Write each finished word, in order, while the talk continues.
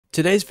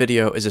Today's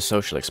video is a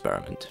social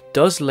experiment.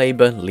 Does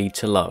labour lead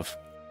to love?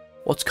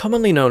 What's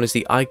commonly known as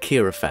the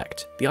IKEA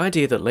Effect, the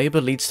idea that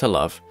labour leads to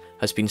love,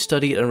 has been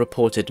studied and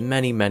reported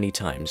many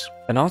times.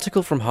 An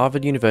article from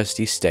Harvard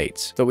University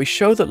states that we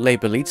show that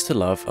labour leads to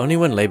love only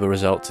when labour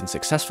results in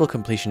successful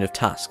completion of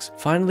tasks.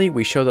 Finally,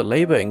 we show that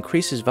labour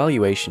increases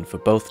valuation for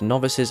both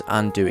novices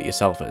and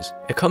do-it-yourselfers.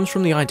 It comes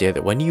from the idea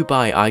that when you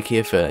buy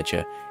IKEA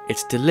furniture,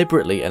 it's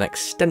deliberately an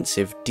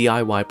extensive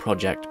DIY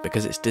project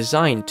because it's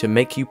designed to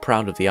make you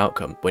proud of the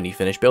outcome when you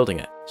finish building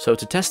it. So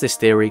to test this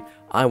theory,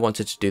 I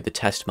wanted to do the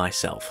test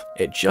myself.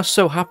 It just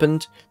so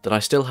happened that I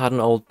still had an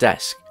old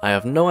desk. I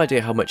have no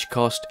idea how much it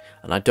cost,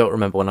 and I don't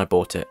remember when I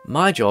bought it.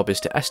 My job is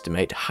to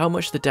estimate how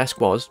much the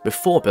desk was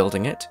before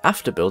building it,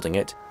 after building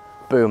it,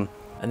 boom,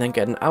 and then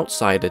get an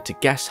outsider to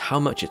guess how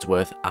much it's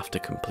worth after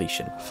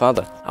completion.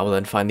 Further, I will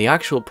then find the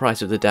actual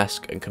price of the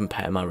desk and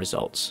compare my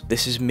results.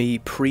 This is me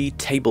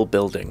pre-table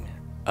building.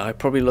 I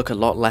probably look a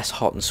lot less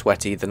hot and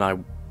sweaty than I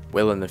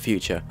will in the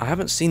future. I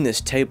haven't seen this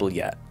table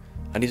yet.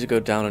 I need to go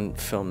down and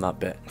film that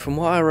bit. From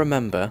what I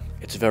remember,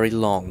 it's very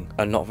long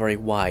and not very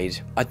wide.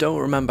 I don't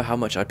remember how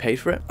much I paid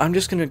for it. I'm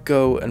just gonna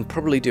go and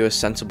probably do a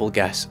sensible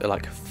guess at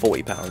like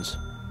 £40.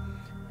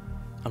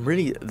 I'm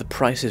really the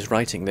Price is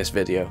Writing this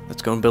video.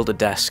 Let's go and build a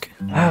desk.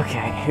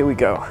 Okay, here we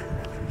go.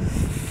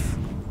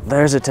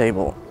 There's a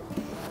table.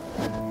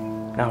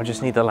 Now I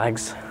just need the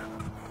legs.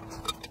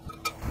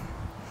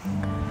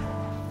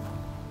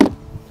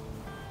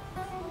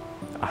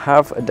 I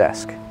have a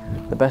desk.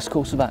 The best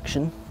course of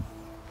action: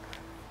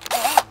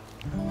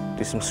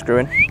 do some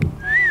screwing.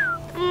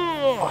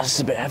 Oh, this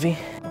is a bit heavy.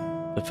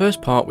 The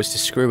first part was to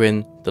screw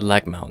in the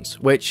leg mounts,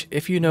 which,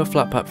 if you know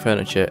flat pack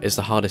furniture, is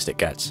the hardest it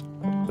gets.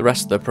 The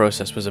rest of the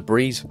process was a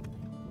breeze.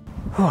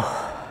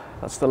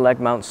 That's the leg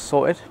mounts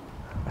sorted.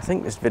 I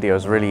think this video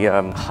has really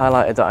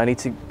highlighted that I need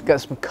to get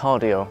some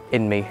cardio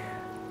in me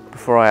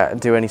before I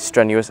do any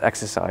strenuous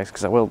exercise,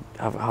 because I will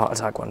have a heart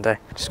attack one day.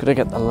 Just gotta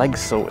get the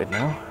legs sorted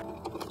now.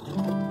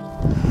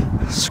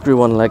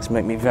 Screw-on legs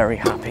make me very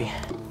happy.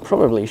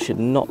 Probably should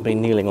not be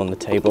kneeling on the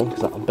table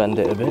because that'll bend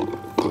it a bit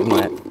with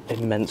my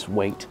immense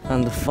weight.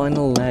 And the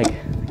final leg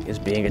is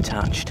being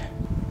attached.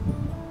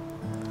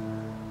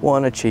 What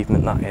an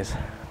achievement that is.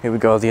 Here we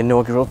go, the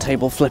inaugural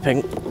table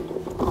flipping.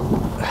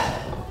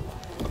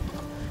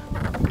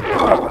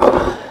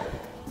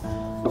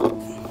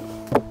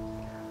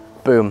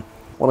 Boom.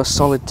 What a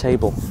solid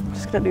table. I'm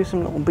just gonna do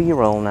some little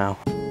B-roll now.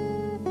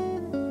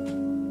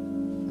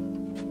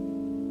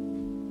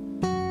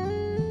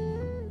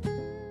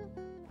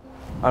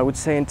 I would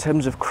say in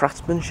terms of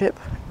craftsmanship,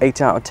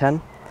 8 out of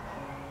 10.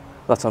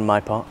 That's on my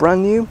part.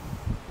 Brand new,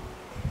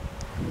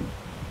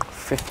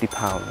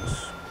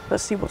 £50.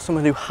 Let's see what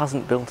someone who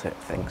hasn't built it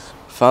thinks.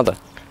 Father,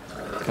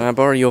 can I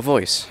borrow your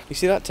voice? You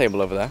see that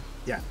table over there?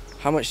 Yeah.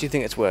 How much do you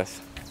think it's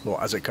worth?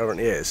 What, as it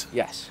currently is?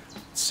 Yes.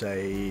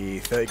 Say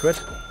 30 quid?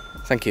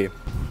 Thank you.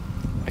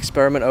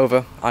 Experiment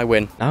over, I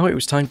win. Now it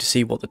was time to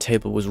see what the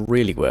table was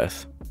really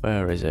worth.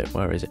 Where is it?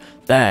 Where is it?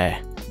 There!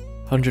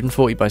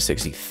 140 by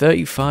 60,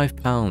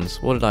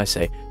 £35. What did I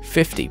say?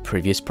 50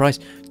 previous price.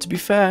 To be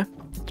fair,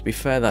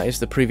 that is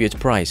the previous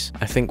price.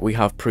 I think we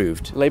have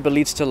proved. Labour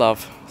leads to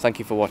love. Thank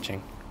you for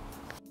watching.